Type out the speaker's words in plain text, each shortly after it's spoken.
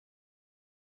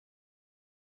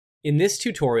In this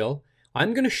tutorial,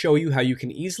 I'm going to show you how you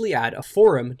can easily add a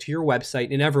forum to your website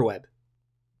in EverWeb.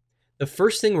 The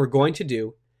first thing we're going to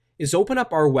do is open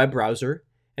up our web browser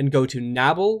and go to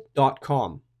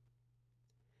nabble.com.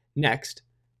 Next,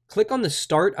 click on the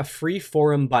Start a Free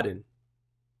Forum button.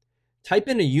 Type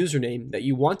in a username that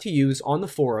you want to use on the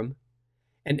forum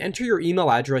and enter your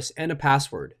email address and a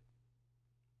password.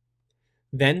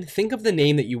 Then think of the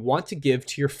name that you want to give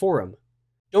to your forum.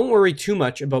 Don't worry too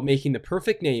much about making the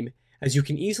perfect name, as you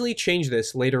can easily change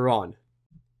this later on.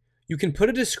 You can put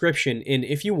a description in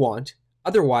if you want,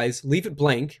 otherwise leave it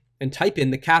blank and type in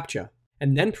the Captcha,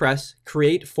 and then press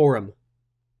Create Forum.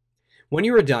 When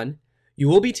you are done, you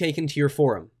will be taken to your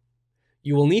forum.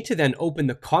 You will need to then open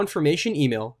the confirmation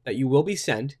email that you will be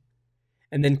sent,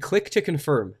 and then click to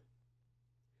confirm.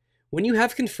 When you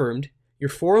have confirmed, your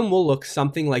forum will look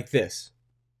something like this.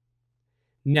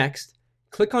 Next,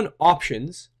 click on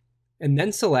Options, and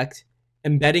then select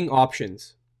Embedding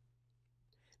Options.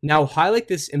 Now highlight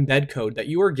this embed code that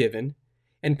you are given,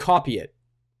 and copy it.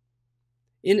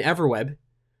 In EverWeb,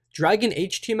 drag an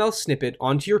HTML snippet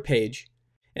onto your page,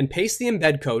 and paste the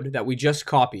embed code that we just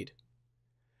copied.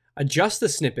 Adjust the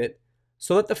snippet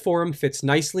so that the forum fits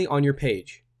nicely on your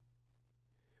page.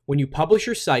 When you publish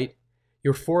your site,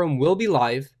 your forum will be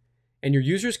live, and your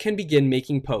users can begin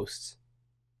making posts.